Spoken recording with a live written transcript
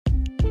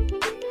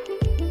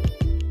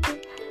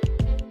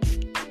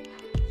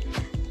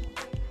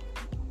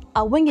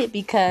I wing it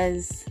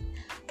because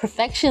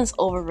perfection's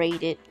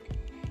overrated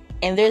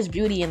and there's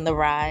beauty in the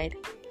ride.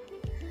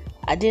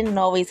 I didn't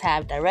always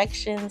have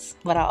directions,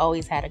 but I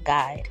always had a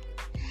guide.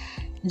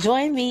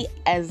 Join me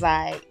as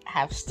I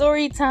have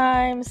story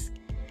times,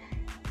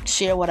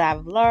 share what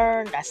I've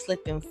learned, I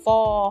slip and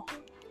fall,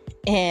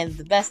 and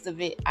the best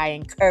of it, I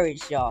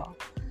encourage y'all.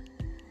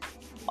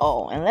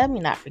 Oh, and let me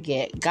not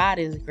forget, God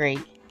is great.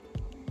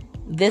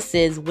 This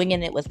is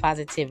Winging It with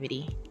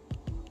Positivity.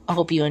 I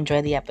hope you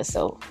enjoy the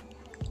episode.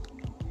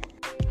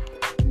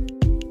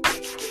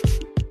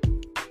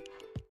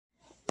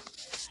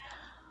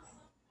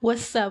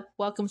 What's up?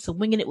 Welcome to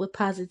Winging It with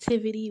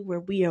Positivity,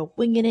 where we are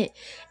winging it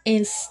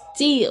and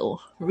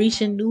still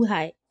reaching new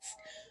heights.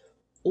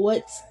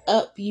 What's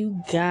up,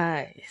 you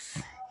guys?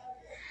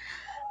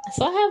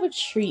 So I have a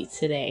treat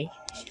today.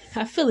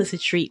 I feel it's a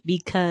treat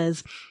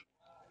because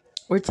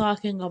we're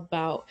talking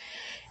about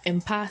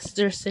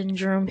imposter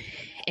syndrome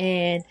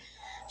and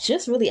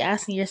just really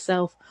asking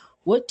yourself,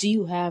 what do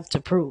you have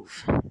to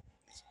prove?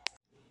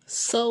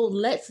 So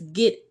let's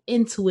get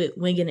into it,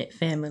 Winging It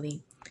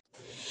family.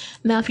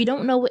 Now, if you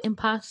don't know what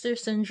imposter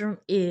syndrome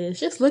is,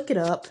 just look it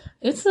up.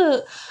 I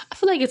feel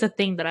like it's a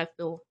thing that I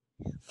feel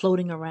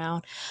floating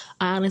around.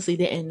 I honestly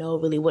didn't know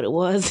really what it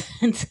was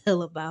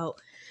until about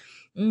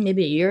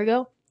maybe a year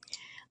ago.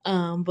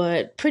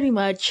 But pretty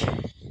much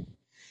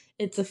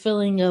it's a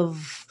feeling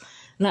of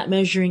not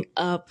measuring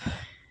up,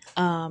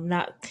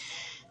 not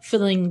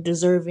feeling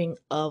deserving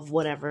of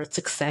whatever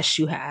success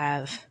you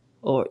have,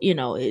 or,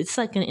 it's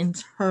like an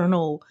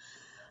internal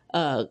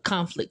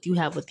conflict you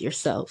have with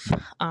yourself.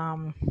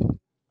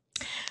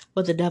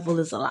 But the devil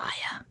is a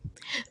liar.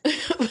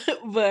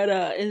 But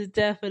it's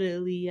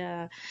definitely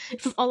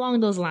it's along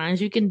those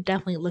lines. You can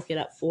definitely look it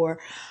up for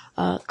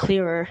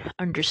clearer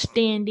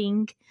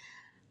understanding.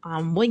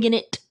 I'm winging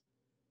it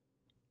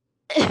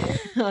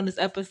on this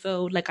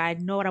episode. Like, I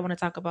know what I want to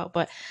talk about,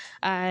 but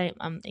I'm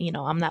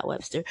not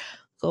Webster.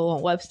 Go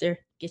on Webster,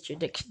 get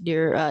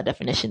your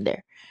definition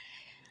there.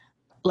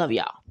 Love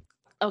y'all.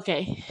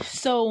 Okay,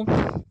 so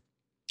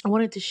I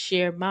wanted to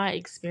share my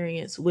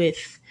experience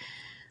with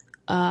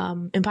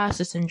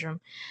imposter syndrome.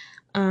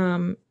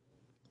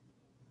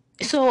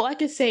 So I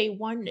could say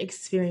one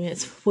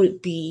experience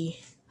would be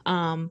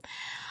I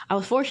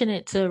was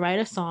fortunate to write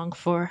a song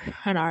for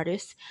an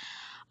artist.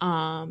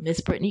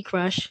 Miss Brittany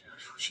Crush.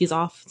 She's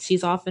off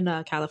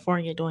in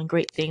California doing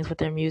great things with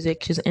her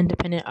music. She's an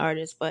independent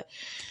artist, but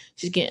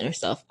she's getting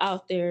herself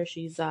out there.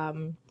 She's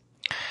sung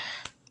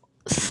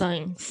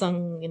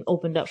and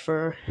opened up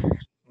for,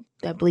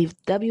 I believe,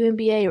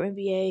 WNBA or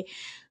NBA.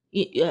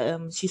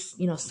 She's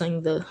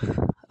sung the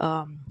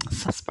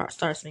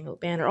Star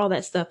Spangled Banner, all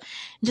that stuff,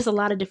 and just a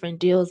lot of different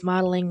deals,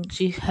 modeling.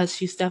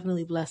 She's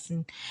definitely blessed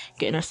in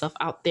getting herself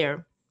out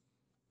there.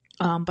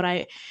 But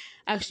I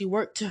actually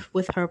worked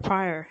with her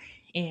prior,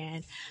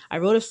 and I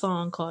wrote a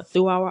song called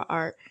Through Our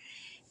Art,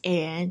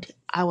 and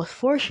I was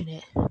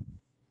fortunate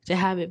to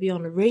have it be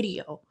on the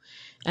radio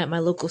at my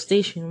local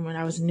station when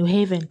I was in New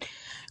Haven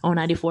on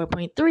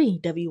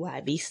 94.3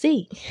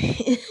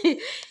 WIBC.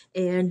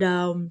 And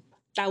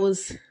that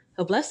was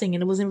a blessing,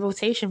 and it was in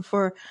rotation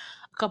for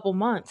a couple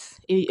months.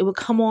 It would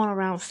come on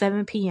around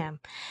 7 p.m.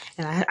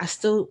 And I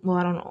still,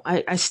 I don't know,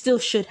 I still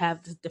should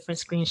have the different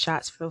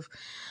screenshots of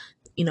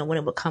when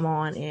it would come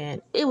on,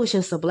 and it was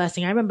just a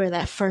blessing. I remember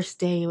that first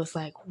day, it was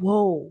like,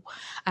 whoa.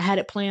 I had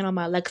it playing on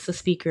my Alexa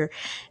speaker,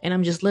 and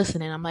I'm just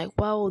listening. I'm like,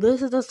 whoa,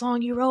 this is the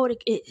song you wrote.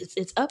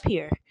 It's up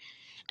here.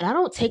 And I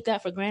don't take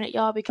that for granted,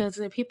 y'all, because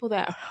there are people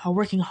that are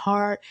working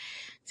hard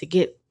to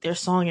get their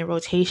song in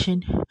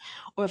rotation,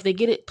 or if they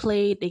get it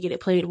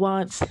played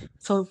once.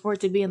 So for it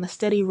to be in the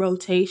steady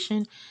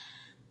rotation,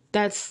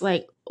 that's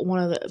like one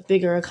of the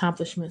bigger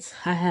accomplishments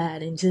I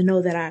had. And to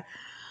know that I,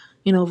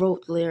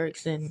 wrote the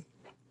lyrics, and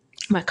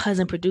my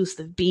cousin produced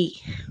the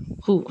beat,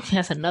 who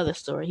has another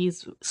story.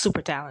 He's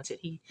super talented.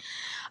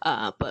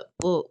 But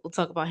we'll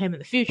talk about him in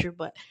the future.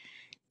 But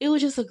it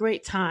was just a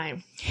great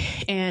time.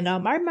 And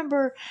I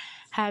remember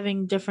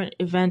having different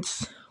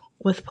events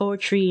with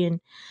poetry and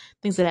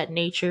things of that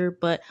nature,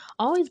 but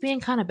always being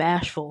kind of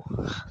bashful.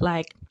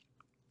 Like,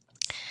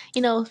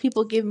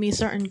 people give me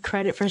certain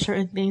credit for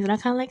certain things, and I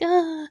kind of like,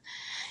 I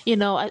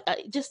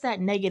just that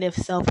negative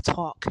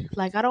self-talk.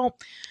 Like, I don't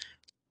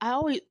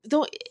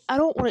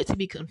want it to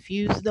be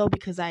confused, though,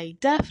 because I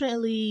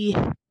definitely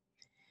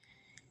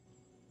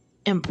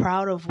am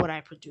proud of what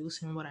I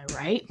produce and what I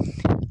write.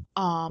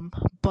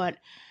 But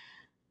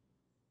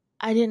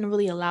I didn't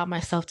really allow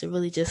myself to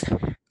really just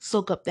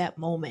soak up that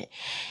moment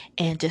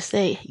and just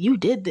say, you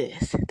did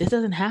this. This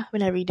doesn't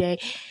happen every day.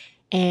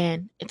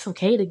 And it's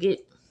okay to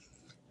get,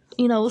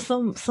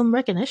 some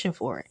recognition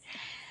for it.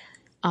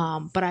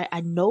 But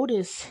I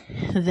noticed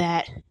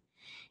that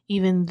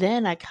even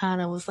then I kind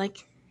of was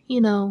like,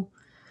 I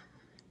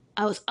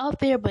was out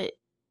there, but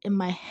in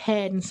my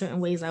head, in certain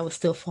ways, I was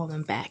still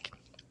falling back.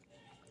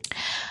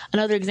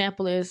 Another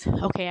example is,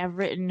 okay, I've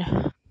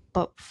written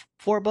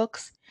 4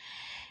 books,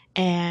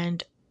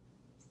 and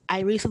I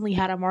recently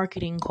had a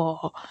marketing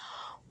call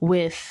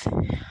with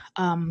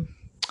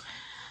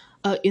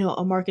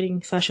a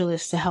marketing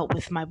specialist to help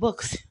with my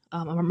books.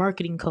 I'm a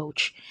marketing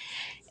coach,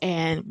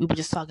 and we were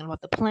just talking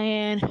about the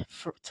plan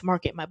to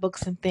market my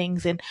books and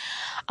things. And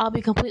I'll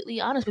be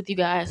completely honest with you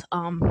guys.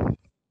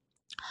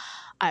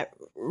 I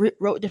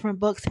wrote different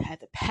books, had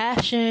the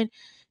passion,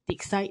 the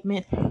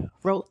excitement,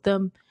 wrote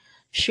them,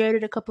 shared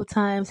it a couple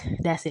times.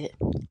 That's it.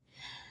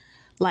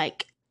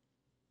 Like,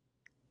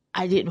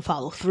 I didn't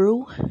follow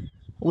through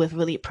with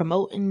really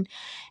promoting,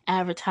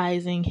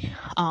 advertising.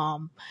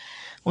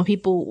 When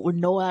people would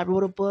know I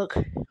wrote a book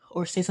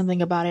or say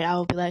something about it, I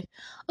would be like,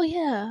 oh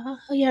yeah,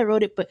 I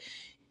wrote it. But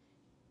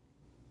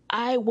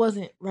I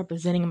wasn't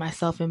representing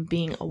myself and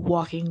being a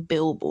walking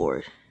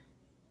billboard.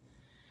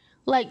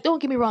 Like,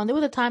 don't get me wrong, there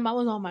was a time I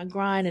was on my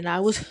grind and I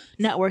was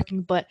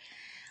networking, but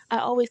I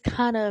always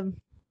kind of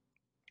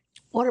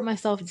watered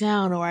myself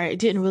down, or I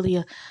didn't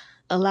really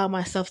allow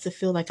myself to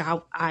feel like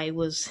I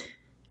was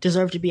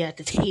deserved to be at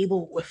the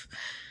table with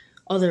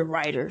other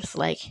writers.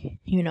 Like,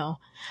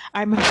 I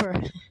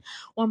remember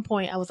one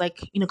point I was like,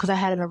 because I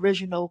had an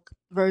original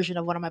version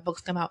of one of my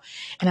books come out,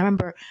 and I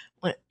remember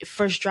when it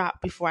first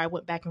dropped, before I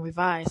went back and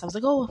revised, I was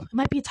like, oh, it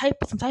might be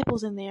some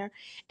typos in there,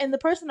 and the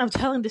person I'm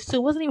telling this to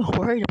wasn't even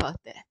worried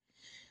about that.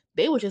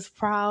 They were just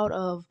proud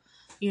of,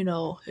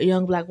 a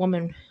young black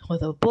woman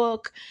with a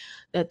book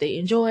that they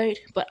enjoyed.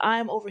 But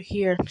I'm over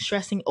here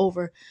stressing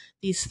over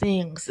these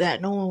things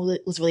that no one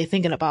was really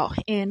thinking about.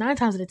 And 9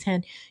 times out of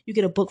 10, you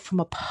get a book from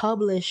a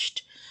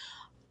published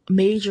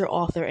major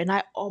author, and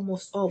I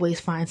almost always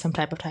find some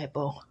type of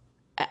typo.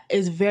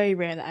 It's very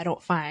rare that I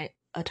don't find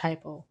a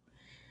typo.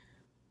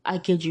 I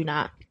kid you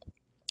not.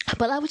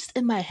 But I was just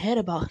in my head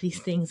about these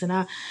things, and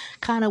I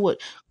kind of would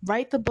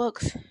write the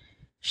books,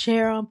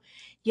 share them.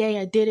 Yay,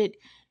 I did it.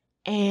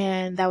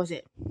 And that was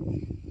it.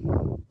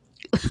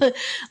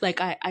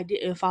 Like, I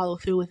didn't follow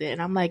through with it. And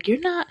I'm like,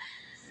 you're not,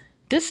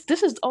 this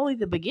is only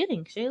the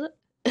beginning, Shayla.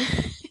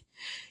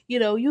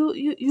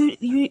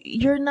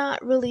 You're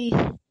not really,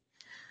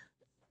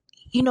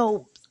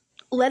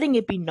 letting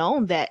it be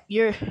known that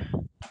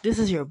this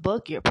is your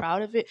book, you're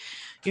proud of it.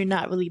 You're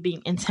not really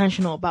being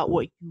intentional about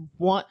what you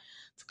want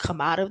to come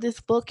out of this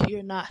book.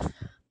 You're not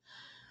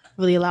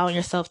really allowing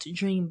yourself to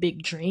dream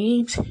big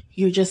dreams.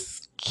 You're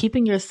just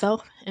keeping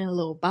yourself in a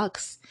little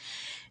box,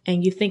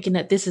 and you're thinking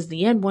that this is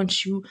the end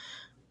once you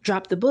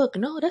drop the book.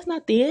 No, that's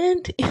not the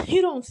end.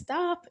 You don't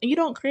stop and you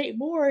don't create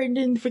more and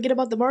then forget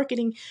about the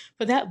marketing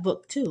for that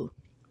book too.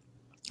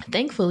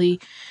 Thankfully,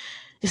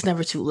 it's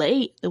never too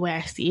late the way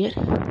I see it.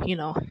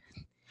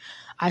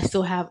 I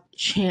still have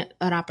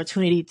an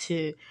opportunity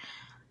to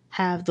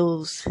have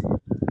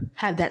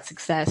that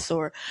success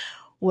or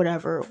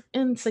whatever.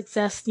 And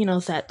success,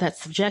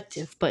 that's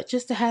subjective, but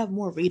just to have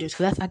more readers,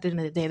 because that's, at the end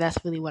of the day, that's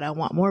really what I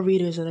want. More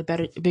readers and a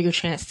bigger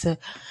chance to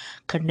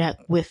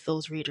connect with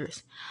those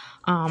readers.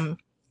 And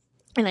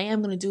I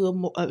am going to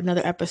do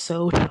another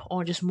episode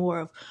on just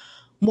more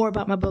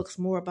about my books,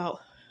 more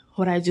about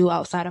what I do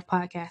outside of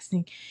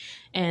podcasting.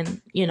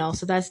 And,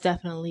 so that's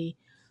definitely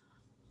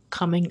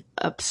coming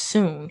up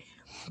soon.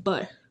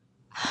 But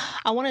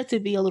I wanted to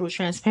be a little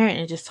transparent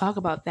and just talk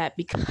about that,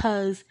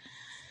 because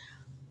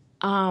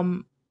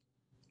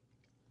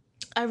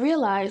I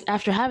realized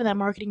after having that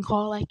marketing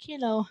call, like,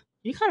 you're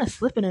kind of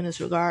slipping in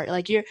this regard.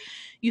 Like, you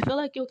feel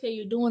like, okay,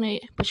 you're doing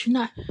it, but you're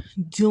not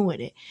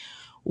doing it.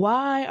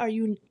 Why are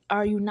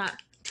you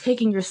not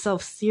taking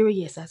yourself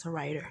serious as a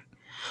writer?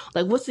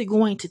 Like, what's it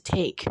going to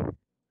take?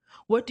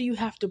 What do you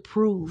have to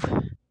prove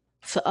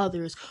to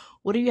others?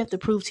 What do you have to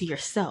prove to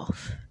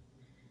yourself?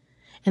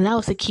 And that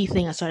was the key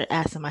thing I started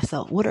asking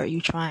myself. What are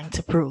you trying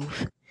to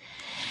prove?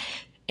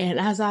 And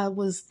as I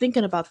was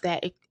thinking about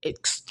that,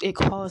 it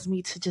caused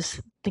me to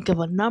just think of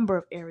a number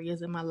of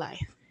areas in my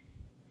life.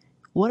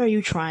 What are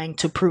you trying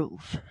to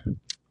prove?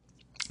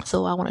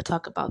 So I want to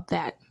talk about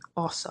that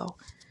also.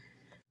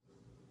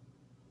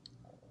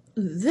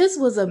 This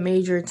was a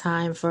major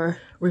time for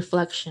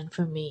reflection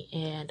for me,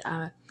 and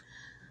I'm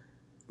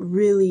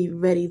really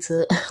ready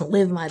to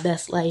live my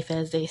best life,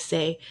 as they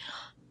say,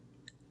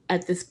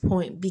 at this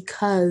point,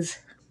 because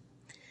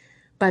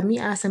by me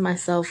asking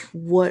myself,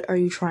 what are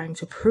you trying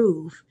to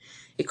prove?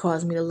 It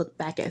caused me to look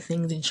back at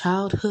things in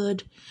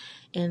childhood,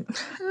 and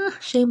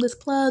shameless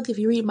plug, if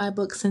you read my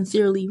book,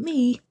 Sincerely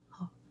Me,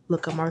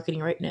 look at marketing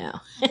right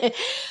now,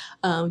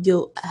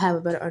 you'll have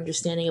a better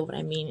understanding of what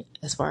I mean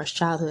as far as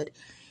childhood.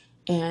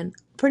 And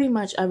pretty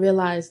much I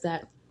realized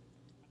that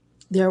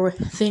there were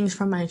things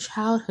from my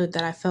childhood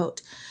that I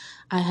felt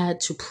I had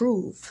to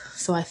prove.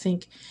 So I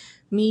think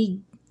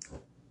me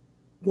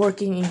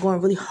working and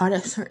going really hard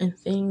at certain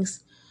things,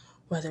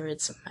 whether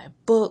it's my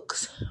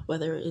books,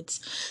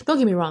 don't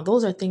get me wrong,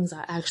 those are things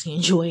I actually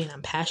enjoy and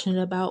I'm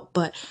passionate about,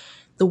 but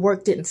the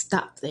work didn't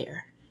stop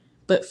there.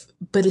 But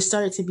it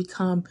started to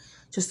become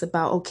just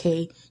about,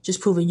 okay, just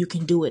proving you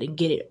can do it and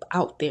get it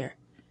out there.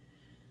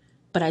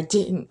 But I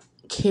didn't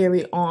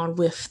carry on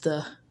with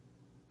the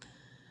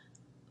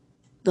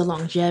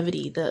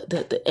longevity,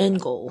 the end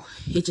goal.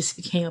 It just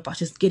became about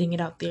just getting it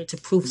out there to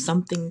prove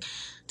something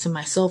to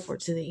myself or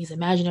to these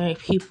imaginary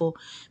people,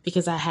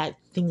 because I had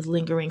things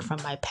lingering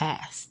from my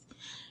past.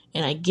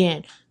 And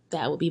again,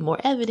 that would be more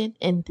evident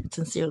in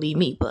Sincerely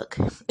Me book.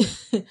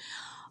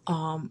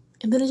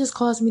 And then it just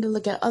caused me to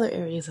look at other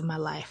areas of my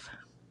life.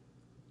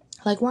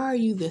 Like, why are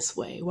you this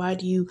way? Why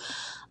do you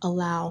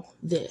allow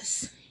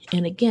this?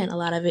 And again, a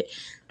lot of it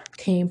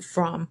came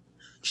from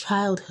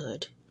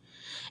childhood.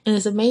 And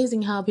it's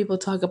amazing how people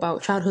talk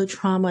about childhood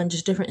trauma and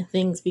just different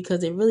things,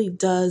 because it really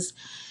does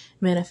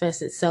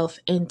manifest itself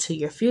into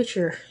your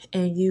future,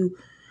 and you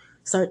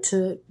start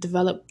to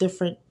develop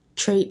different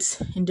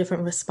traits and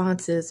different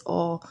responses,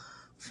 all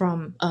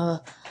from a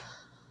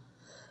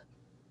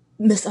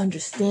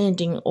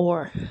misunderstanding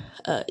or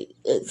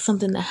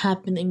something that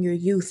happened in your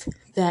youth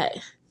that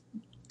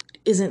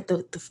isn't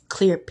the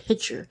clear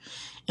picture.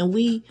 And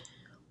we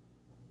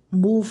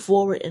move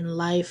forward in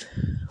life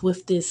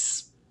with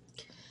this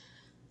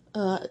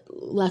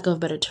lack of a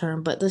better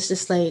term, but let's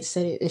just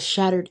say a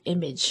shattered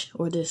image,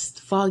 or this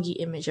foggy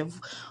image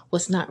of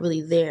what's not really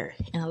there,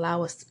 and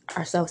allow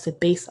ourselves to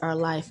base our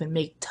life and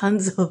make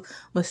tons of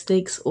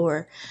mistakes,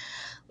 or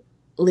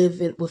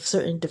live it with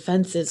certain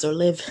defenses, or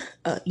live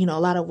a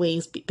lot of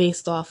ways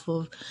based off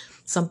of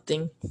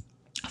something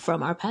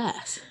from our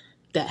past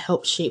that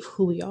helped shape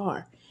who we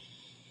are.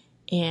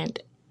 And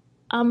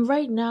I'm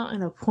right now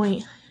in a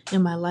point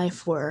in my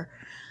life where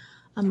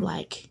I'm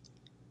like,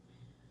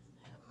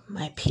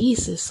 my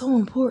peace is so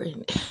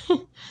important.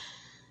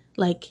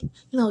 Like,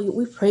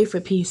 we pray for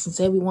peace and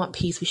say we want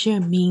peace. We share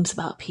memes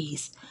about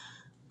peace.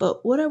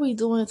 But what are we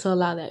doing to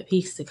allow that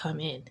peace to come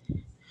in?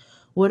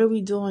 What are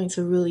we doing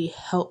to really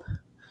help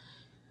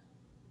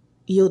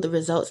yield the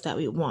results that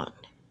we want?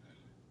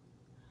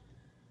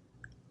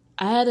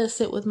 I had to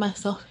sit with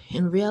myself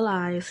and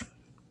realize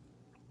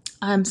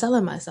I'm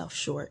selling myself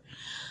short.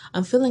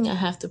 I'm feeling I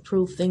have to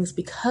prove things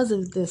because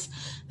of this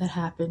that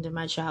happened in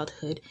my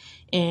childhood.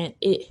 And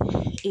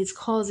it's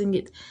causing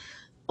it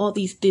all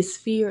this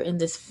fear, and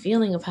this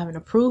feeling of having to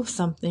prove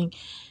something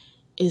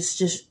is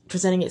just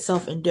presenting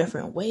itself in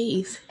different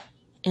ways.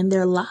 And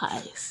they're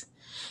lies.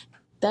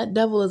 That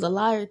devil is a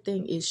liar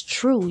thing is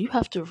true. You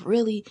have to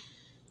really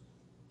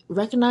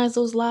recognize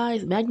those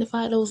lies,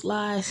 magnify those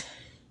lies,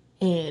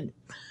 and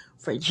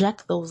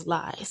reject those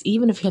lies,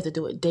 even if you have to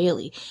do it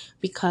daily.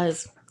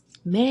 Because,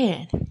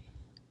 man,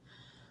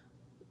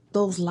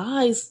 those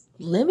lies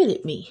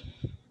limited me.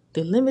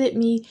 They limited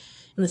me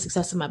in the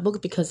success of my book,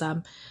 because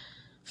I'm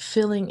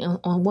feeling,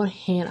 on one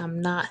hand,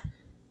 I'm not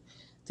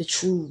the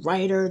true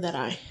writer that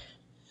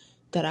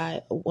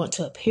I want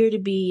to appear to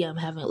be. I'm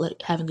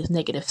having this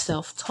negative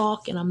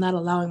self-talk, and I'm not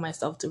allowing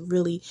myself to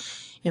really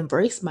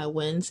embrace my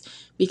wins,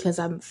 because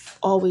I'm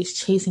always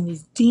chasing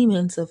these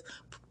demons of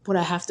what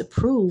I have to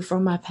prove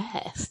from my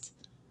past.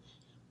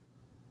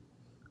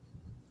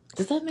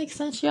 Does that make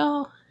sense,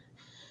 y'all?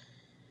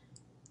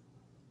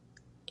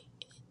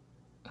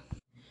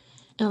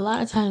 And a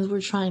lot of times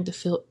we're trying to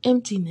fill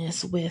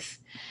emptiness with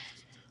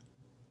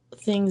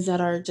things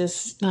that are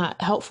just not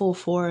helpful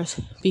for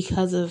us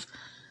because of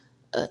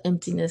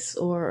emptiness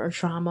or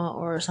trauma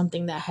or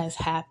something that has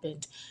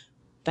happened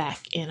back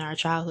in our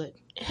childhood.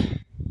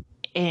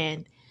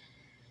 And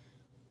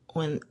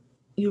when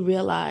you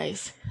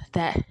realize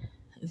that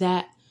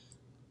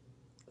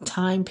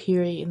time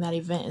period and that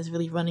event is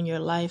really running your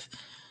life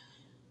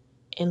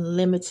and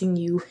limiting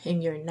you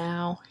in your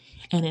now,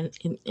 and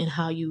in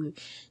how you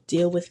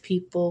deal with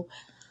people,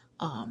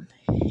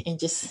 and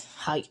just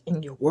how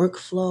in your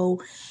workflow,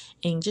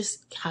 and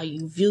just how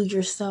you view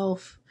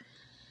yourself,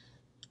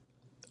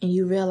 and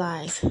you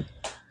realize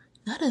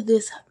none of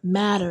this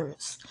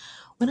matters.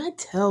 When I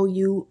tell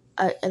you,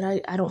 I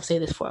don't say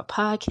this for a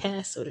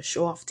podcast or to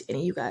show off to any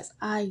of you guys,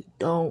 I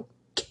don't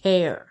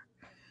care.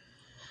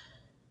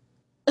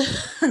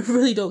 I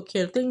really don't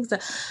care. Things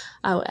that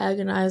I would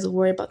agonize or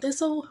worry about this.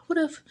 So what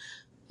if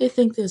they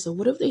think this, or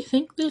what if they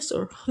think this,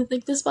 or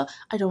think this about?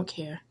 I don't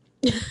care.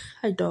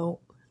 I don't.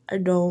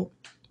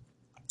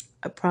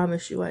 I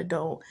promise you, I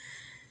don't.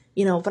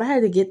 But I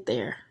had to get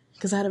there,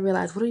 because I had to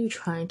realize, what are you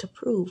trying to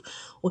prove?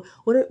 What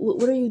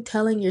are you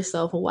telling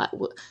yourself? What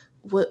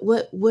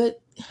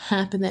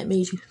happened that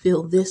made you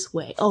feel this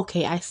way?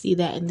 Okay, I see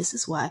that, and this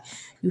is why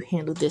you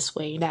handle this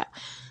way, that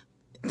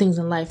things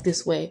in life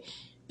this way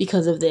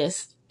because of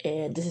this,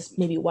 and this is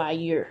maybe why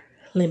you're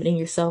limiting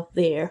yourself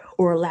there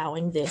or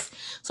allowing this.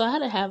 So I had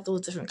to have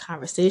those different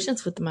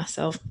conversations with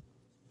myself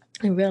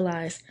and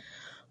realize,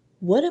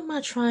 what am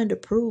I trying to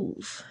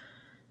prove?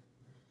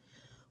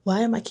 Why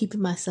am I keeping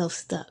myself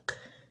stuck?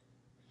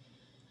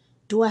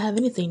 Do I have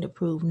anything to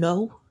prove?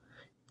 No.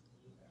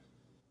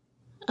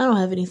 I don't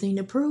have anything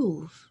to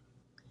prove.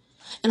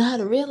 And I had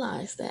to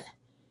realize that.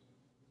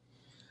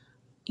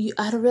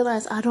 I had to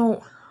realize I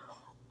don't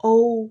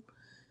owe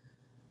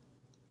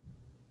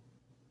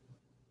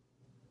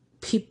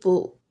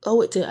people.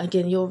 Owe it to,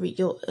 again, you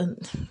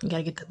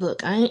gotta get the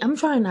book. I'm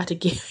trying not to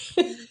give.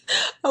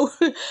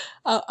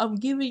 I'm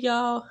giving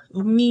y'all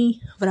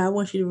me, but I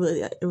want you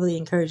to really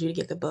encourage you to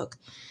get the book.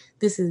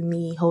 This is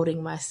me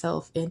holding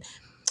myself and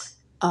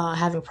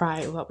having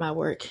pride about my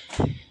work.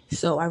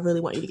 So I really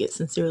want you to get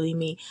Sincerely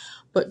Me.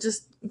 But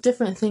just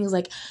different things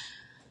like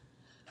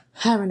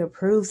having to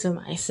prove to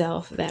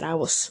myself that I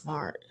was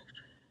smart,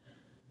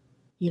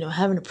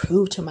 having to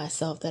prove to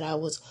myself that I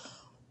was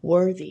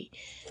worthy,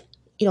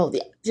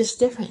 just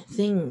different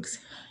things,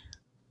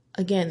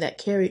 again, that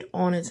carried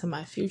on into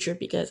my future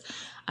because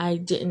I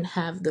didn't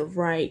have the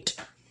right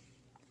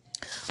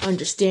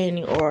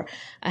understanding, or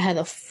I had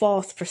a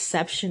false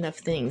perception of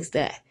things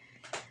that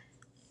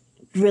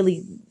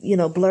really,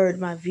 blurred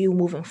my view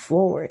moving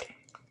forward.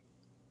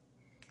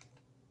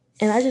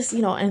 And I just,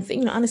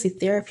 honestly,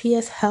 therapy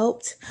has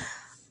helped.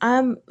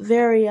 I'm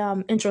very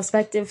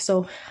introspective,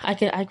 so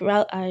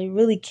I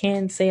really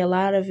can say a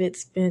lot of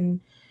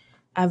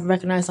I've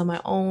recognized on my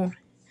own.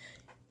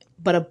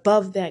 But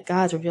above that,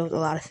 God's revealed a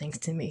lot of things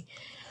to me.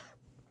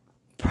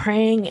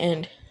 Praying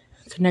and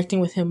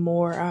connecting with Him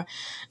more, I'm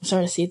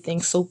starting to see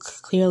things so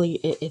clearly.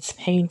 It's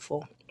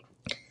painful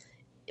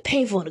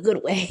in a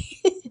good way.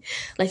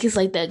 Like, it's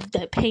like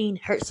that pain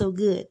hurts so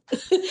good.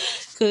 Because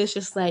it's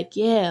just like,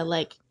 yeah,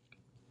 like,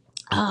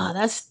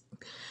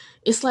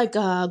 it's like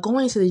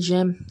going to the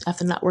gym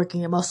after not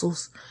working your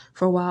muscles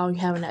for a while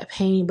and having that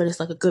pain, but it's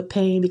like a good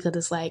pain because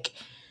it's like,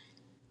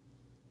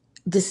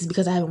 this is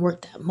because I haven't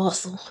worked that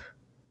muscle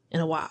in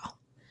a while.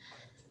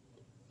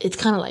 It's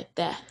kind of like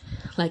that.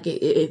 Like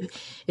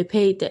it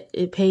paid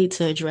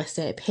to address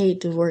that. It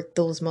paid to work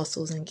those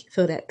muscles and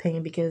feel that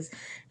pain, because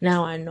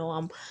now I know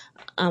I'm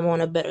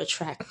on a better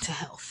track to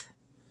health.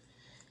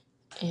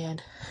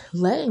 And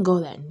letting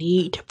go that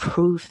need to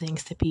prove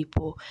things to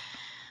people,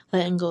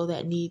 letting go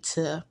that need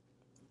to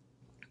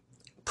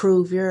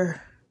prove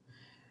you're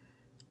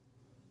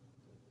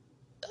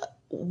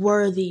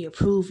worthy, or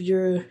prove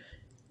you're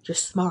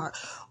smart,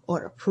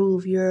 or to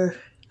prove you're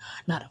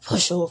not a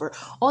pushover.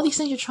 All these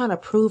things you're trying to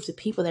prove to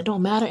people that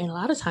don't matter, and a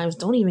lot of times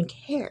don't even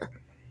care.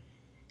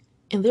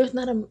 And there's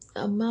not an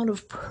amount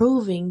of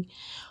proving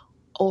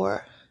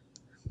or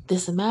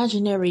this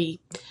imaginary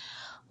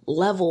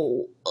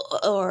level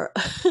or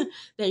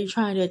that you're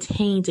trying to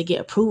attain to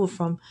get approval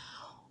from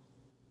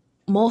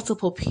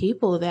multiple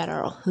people that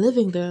are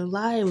living their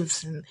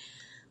lives and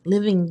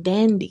living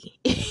dandy.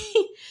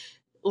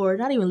 Or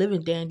not even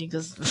living dandy,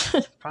 because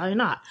probably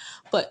not.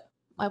 But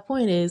my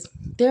point is,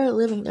 they're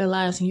living their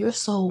lives and you're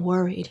so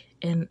worried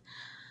and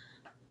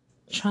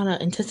trying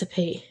to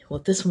anticipate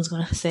what this one's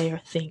going to say or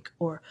think,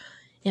 or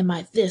am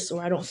I this,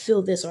 or I don't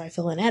feel this, or I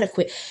feel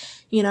inadequate.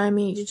 You know what I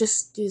mean? You're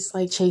just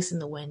like chasing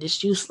the wind.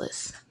 It's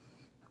useless.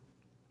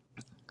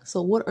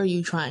 So what are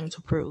you trying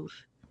to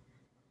prove?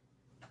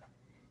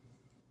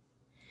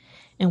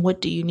 And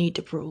what do you need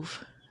to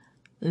prove?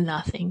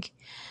 Nothing.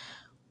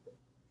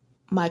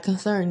 My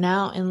concern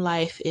now in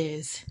life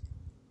is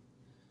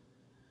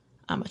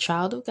I'm a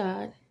child of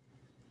God.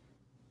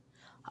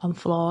 I'm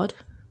flawed.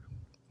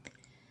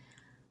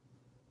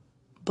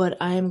 But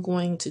I am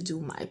going to do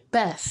my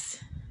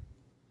best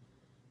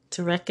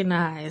to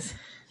recognize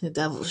the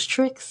devil's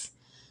tricks,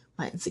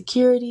 my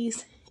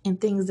insecurities,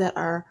 and things that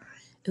are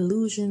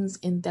illusions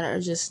and that are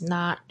just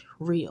not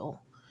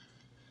real.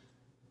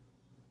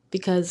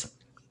 Because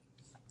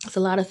it's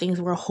a lot of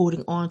things we're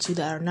holding on to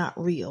that are not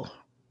real,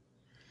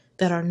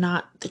 that are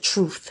not the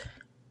truth.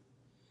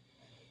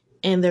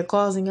 And they're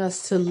causing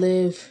us to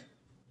live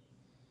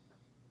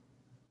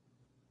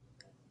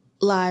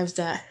lives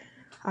that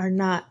are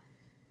not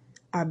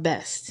our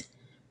best.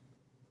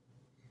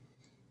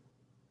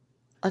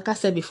 Like I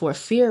said before,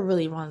 fear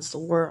really runs the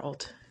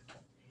world.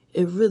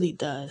 It really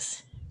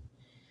does.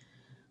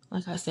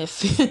 Like I said,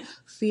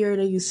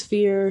 they use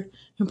fear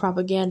and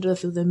propaganda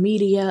through the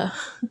media,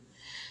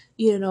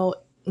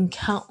 in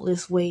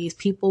countless ways.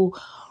 People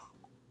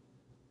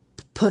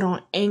put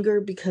on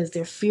anger because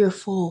they're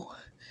fearful.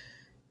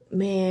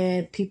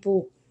 Man,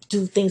 people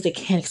do things they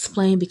can't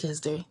explain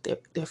because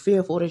they're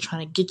fearful. They're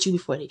trying to get you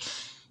before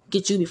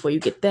you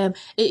get them.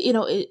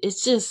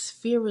 It's just,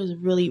 fear is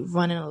really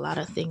running a lot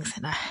of things.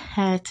 And I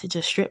had to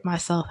just strip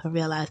myself and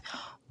realize,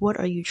 what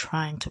are you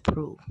trying to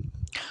prove?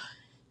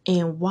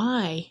 And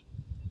why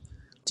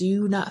do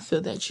you not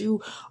feel that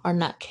you are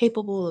not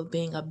capable of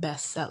being a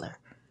bestseller?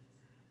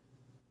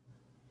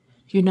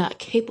 You're not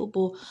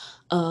capable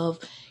of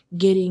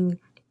getting,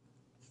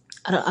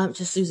 I'm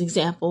just using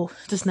example.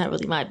 This is not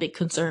really my big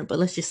concern, but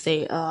let's just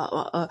say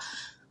the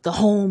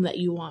home that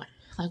you want.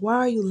 Like, why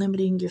are you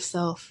limiting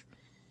yourself?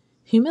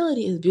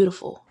 Humility is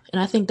beautiful,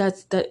 and I think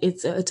that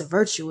it's a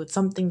virtue. It's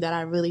something that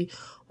I really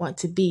want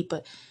to be.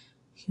 But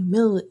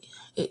humility,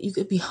 you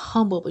could be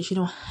humble, but you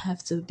don't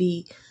have to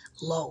be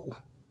low.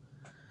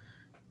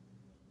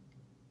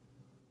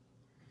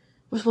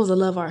 We're supposed to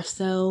love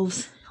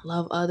ourselves,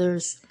 love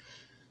others,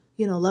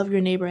 love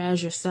your neighbor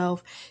as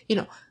yourself.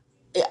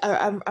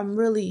 I'm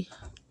really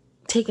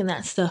taking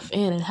that stuff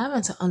in and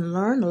having to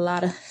unlearn a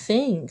lot of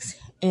things.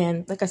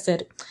 And like I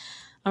said,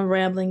 I'm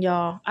rambling,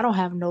 y'all. I don't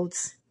have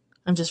notes.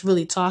 I'm just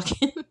really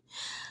talking.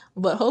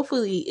 But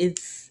hopefully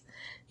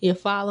you're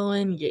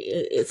following,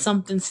 it's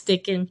something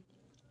sticking.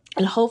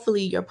 And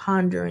hopefully you're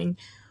pondering,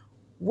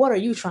 what are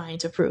you trying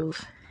to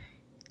prove?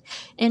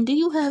 And do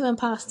you have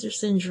imposter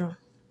syndrome?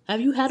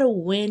 Have you had a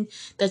win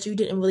that you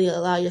didn't really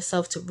allow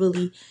yourself to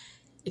really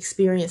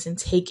experience and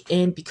take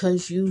in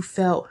because you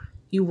felt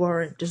you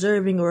weren't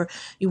deserving, or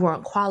you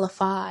weren't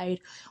qualified,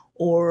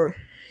 or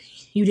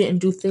you didn't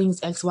do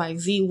things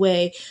XYZ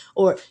way,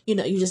 or,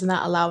 you're just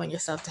not allowing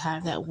yourself to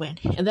have that win.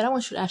 And then I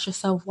want you to ask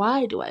yourself,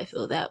 why do I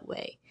feel that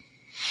way?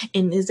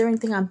 And is there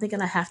anything I'm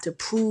thinking I have to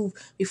prove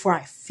before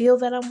I feel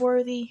that I'm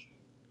worthy?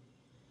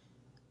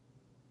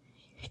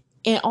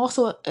 And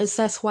also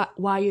assess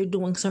why you're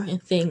doing certain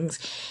things.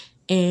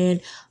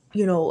 And,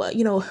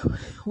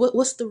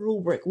 what's the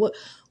rubric? What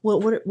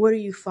are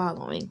you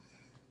following?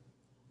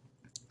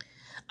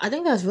 I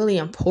think that's really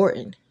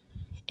important.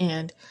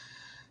 And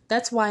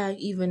that's why I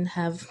even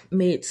have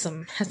had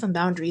some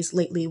boundaries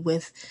lately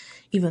with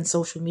even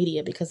social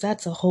media, because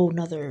that's a whole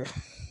nother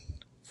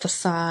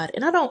facade.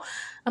 And I'm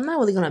not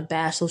really going to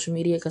bash social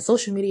media, because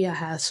social media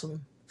has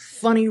some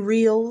funny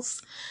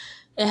reels.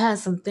 It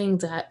has some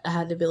things that I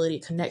had the ability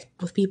to connect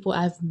with people.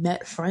 I've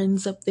met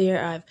friends up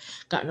there. I've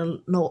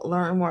gotten to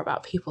learn more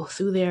about people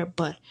through there.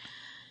 But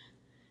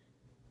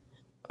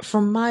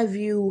from my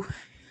view,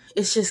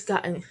 it's just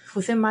gotten,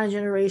 within my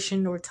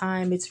generation or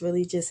time, it's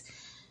really just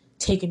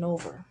taken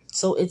over.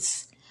 So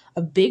it's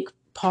a big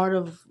part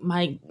of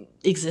my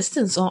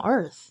existence on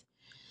Earth.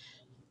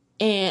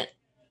 And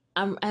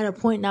I'm at a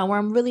point now where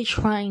I'm really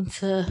trying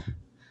to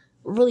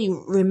really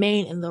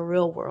remain in the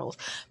real world,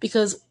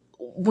 because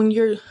when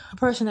you're a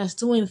person that's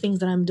doing things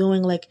that I'm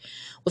doing, like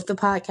with the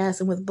podcast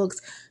and with books,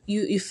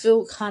 you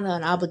feel kind of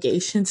an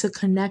obligation to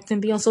connect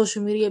and be on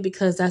social media,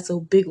 because that's a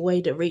big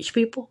way to reach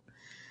people.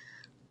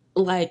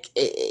 Like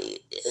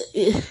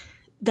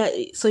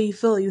that, so you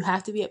feel you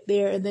have to be up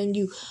there, and then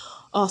you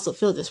also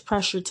feel this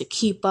pressure to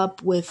keep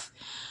up with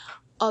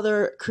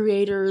other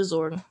creators,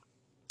 or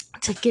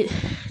to get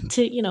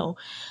to,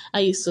 I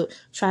used to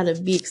try to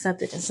be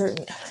accepted in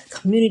certain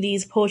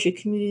communities, poetry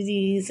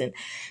communities, and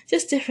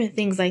just different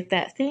things like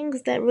that.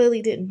 Things that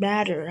really didn't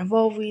matter. I've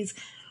always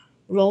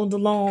rolled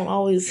alone,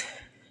 always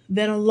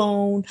been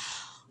alone,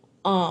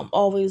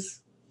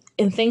 always,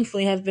 and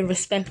thankfully have been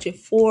respected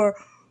for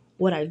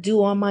what I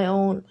do on my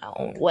own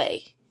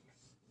way.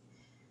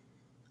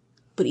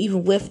 But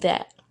even with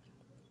that,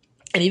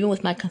 and even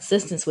with my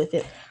consistency with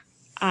it,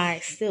 I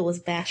still was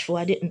bashful.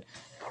 I didn't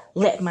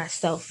let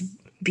myself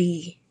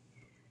be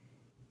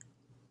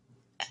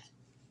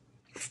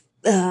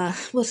how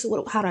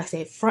do I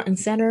say it? Front and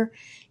center,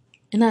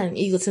 and not in an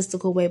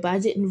egotistical way, but I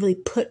didn't really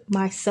put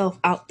myself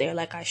out there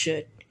like I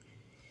should.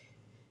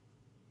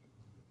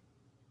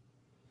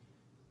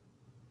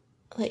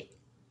 Like,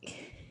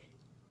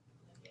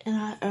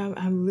 and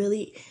I'm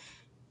really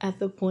at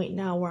the point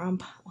now where I'm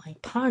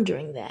like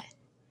pondering that.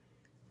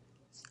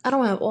 I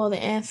don't have all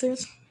the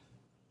answers,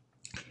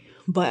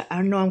 but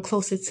I know I'm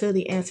closer to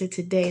the answer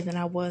today than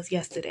I was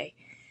yesterday.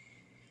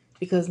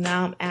 Because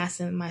now I'm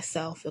asking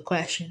myself the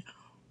question,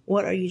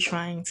 what are you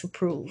trying to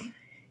prove?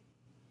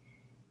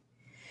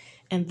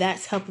 And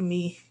that's helping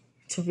me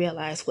to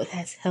realize what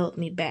has held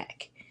me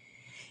back.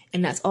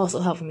 And that's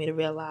also helping me to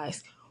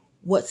realize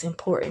what's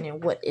important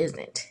and what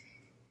isn't.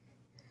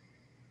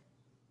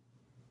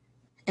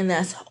 And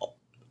that's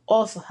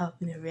also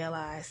helping me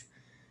realize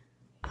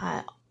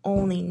I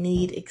only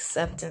need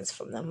acceptance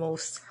from the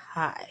Most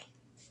High.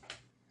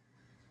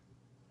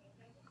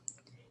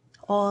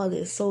 All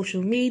this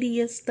social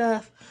media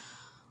stuff,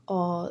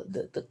 all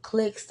the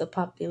clicks, the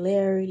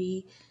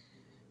popularity,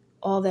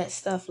 all that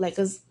stuff. Like,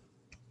 cause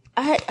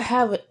I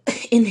have an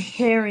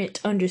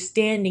inherent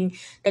understanding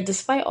that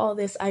despite all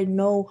this, I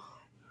know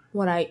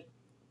when I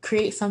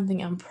create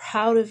something, I'm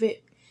proud of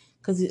it,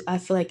 because I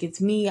feel like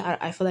it's me.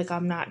 I feel like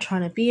I'm not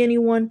trying to be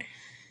anyone,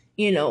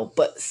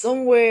 but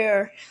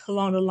somewhere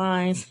along the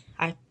lines,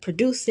 I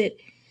produce it,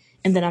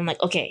 and then I'm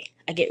like, okay,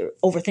 I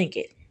overthink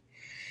it,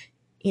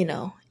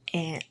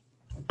 and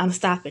I'm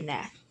stopping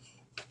that.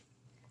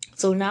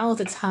 So now is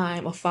the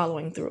time of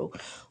following through.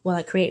 Will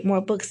I create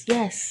more books?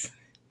 Yes.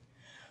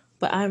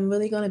 But I'm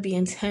really going to be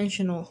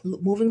intentional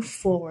moving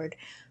forward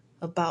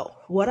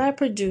about what I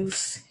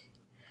produce,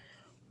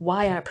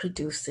 why I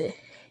produce it,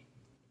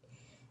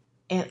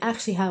 and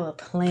actually have a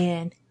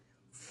plan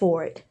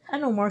for it. I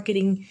know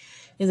marketing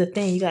is a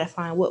thing. You got to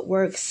find what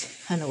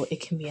works. I know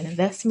it can be an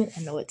investment.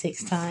 I know it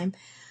takes time.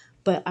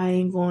 But I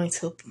am going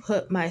to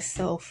put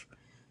myself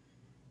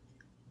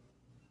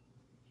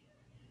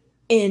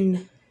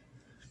in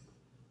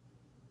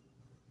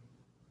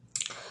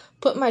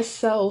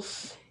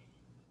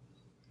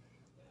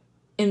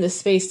the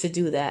space to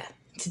do that,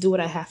 to do what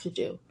I have to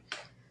do.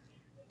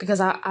 Because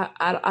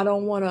I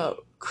don't want to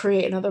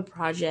create another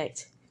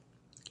project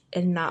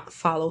and not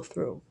follow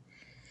through.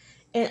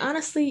 And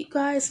honestly,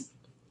 guys,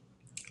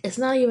 it's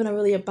not even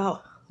really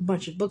about a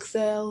bunch of book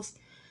sales,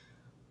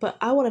 but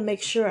I want to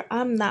make sure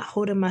I'm not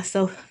holding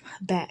myself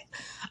back.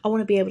 I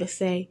want to be able to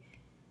say,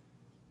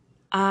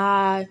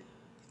 I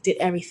did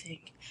everything.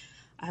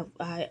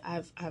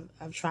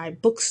 I've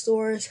tried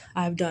bookstores.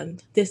 I've done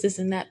this,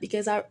 and that,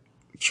 because I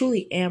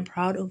truly am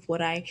proud of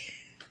what I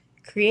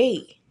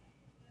create.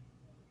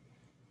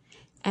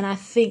 And I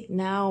think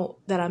now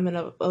that I'm in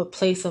a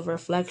place of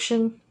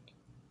reflection,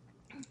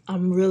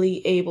 I'm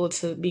really able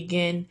to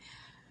begin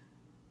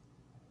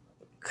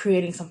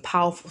creating some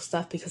powerful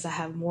stuff, because I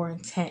have more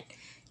intent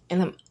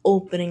and I'm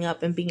opening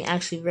up and being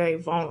actually very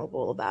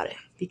vulnerable about it,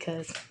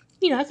 because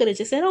I could have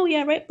just said, oh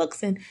yeah, write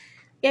books and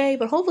yay,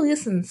 but hopefully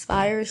this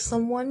inspires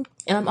someone.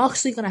 And I'm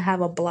actually going to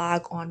have a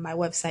blog on my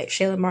website,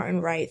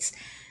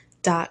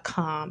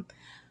 ShaylaMartinWrites.com,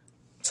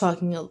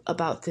 talking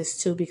about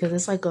this too, because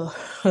it's like a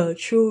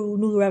true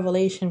new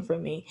revelation for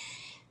me.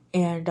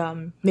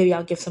 And maybe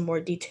I'll give some more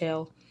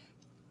detail.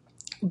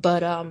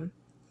 But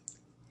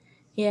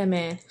yeah,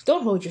 man,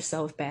 don't hold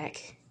yourself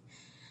back.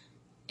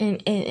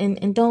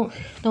 And don't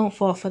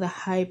fall for the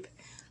hype.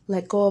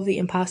 Let go of the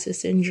imposter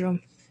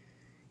syndrome.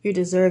 You're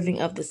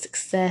deserving of the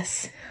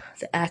success,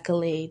 the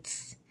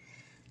accolades.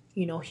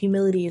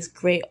 Humility is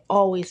great.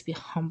 Always be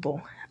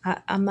humble.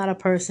 I'm not a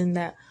person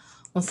that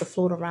wants to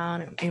float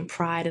around in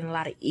pride and a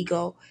lot of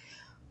ego.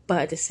 But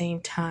at the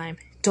same time,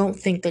 don't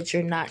think that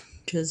you're not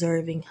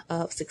deserving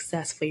of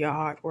success for your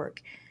hard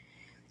work.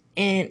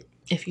 And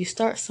if you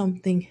start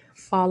something,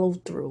 follow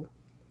through.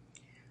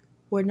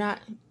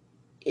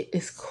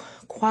 It's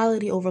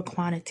quality over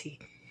quantity.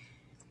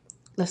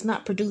 Let's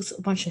not produce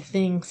a bunch of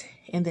things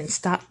and then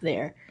stop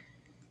there.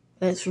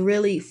 Let's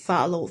really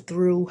follow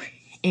through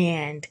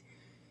and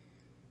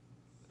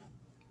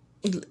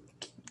get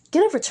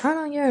a return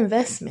on your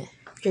investment,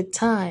 your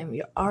time,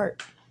 your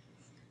art,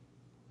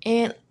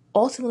 and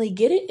ultimately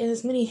get it in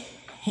as many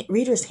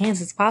readers'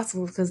 hands as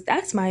possible, because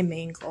that's my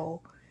main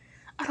goal.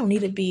 I don't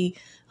need to be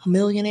a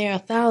millionaire, a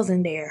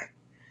thousandaire,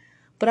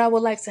 but I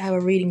would like to have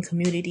a reading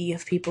community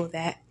of people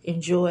that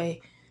enjoy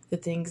the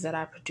things that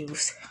I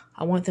produce.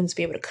 I want them to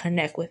be able to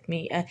connect with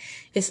me. I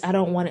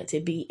don't want it to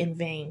be in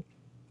vain.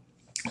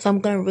 So I'm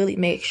going to really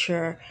make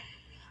sure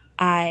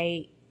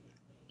I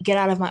get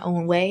out of my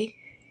own way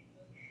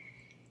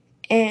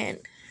and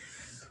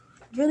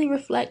really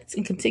reflect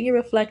and continue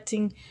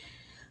reflecting.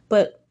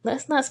 But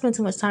let's not spend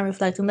too much time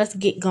reflecting. Let's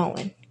get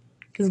going.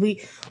 Because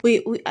we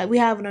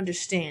have an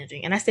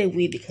understanding. And I say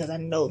we because I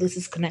know this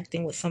is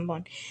connecting with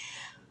someone.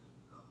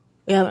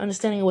 We have an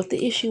understanding of what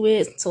the issue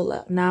is.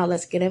 So now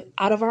let's get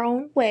out of our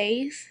own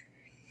ways.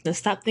 Let's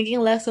stop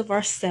thinking less of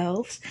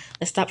ourselves.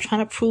 Let's stop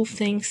trying to prove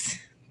things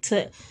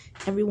to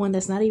everyone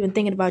that's not even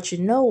thinking about you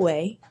no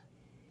way.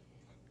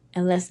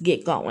 And let's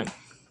get going.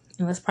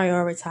 And let's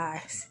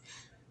prioritize.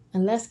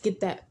 And let's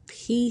get that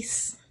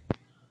peace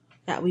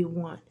that we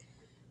want.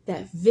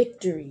 That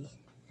victory.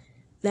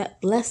 That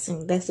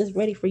blessing that's just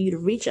ready for you to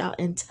reach out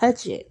and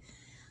touch it.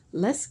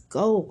 Let's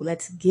go.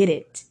 Let's get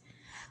it.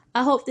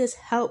 I hope this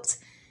helped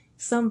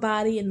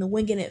somebody in the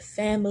Winging It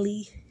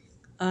family.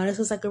 This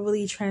was like a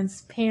really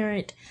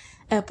transparent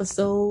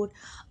episode.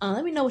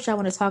 Let me know what y'all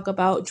want to talk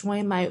about.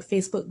 Join my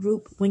Facebook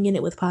group, Winging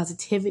It with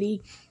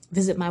Positivity.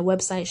 Visit my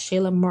website,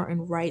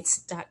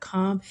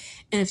 ShaylaMartinWrites.com.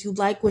 And if you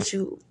like what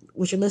you're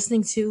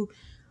listening to,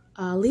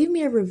 leave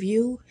me a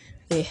review.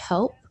 They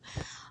help.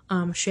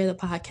 Share the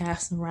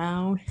podcast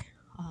around.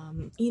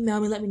 Email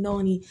me, let me know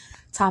any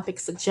topic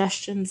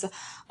suggestions.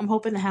 I'm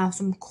hoping to have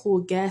some cool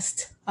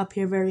guests up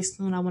here very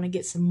soon. I want to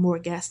get some more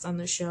guests on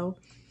the show.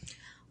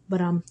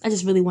 But I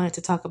just really wanted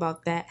to talk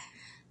about that.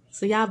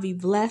 So y'all be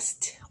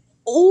blessed.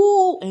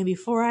 Oh, and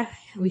before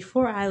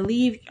I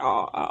leave,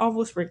 y'all, I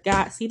almost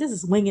forgot. See, this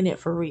is winging it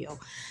for real.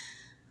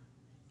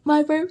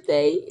 My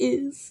birthday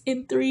is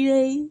in 3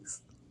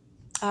 days.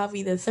 I'll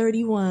be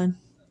 31.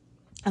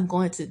 I'm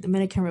going to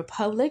Dominican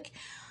Republic,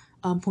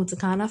 Punta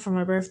Cana for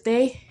my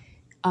birthday.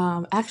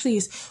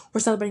 Actually, we're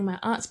celebrating my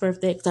aunt's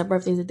birthday because our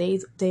birthdays are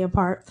day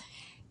apart.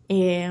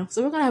 And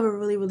so we're going to have a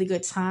really, really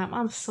good time.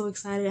 I'm so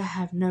excited. I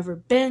have never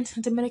been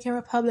to Dominican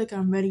Republic.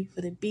 I'm ready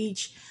for the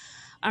beach.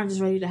 I'm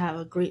just ready to have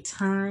a great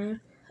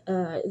time.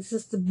 It's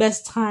just the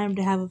best time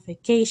to have a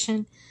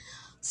vacation.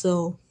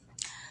 So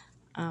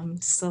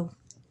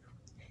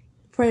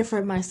pray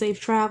for my safe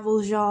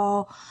travels,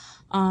 y'all.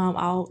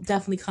 I'll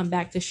definitely come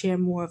back to share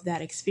more of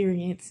that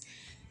experience.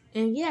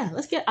 And yeah,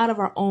 let's get out of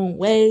our own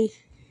way.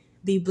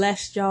 Be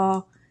blessed,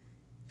 y'all.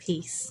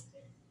 Peace.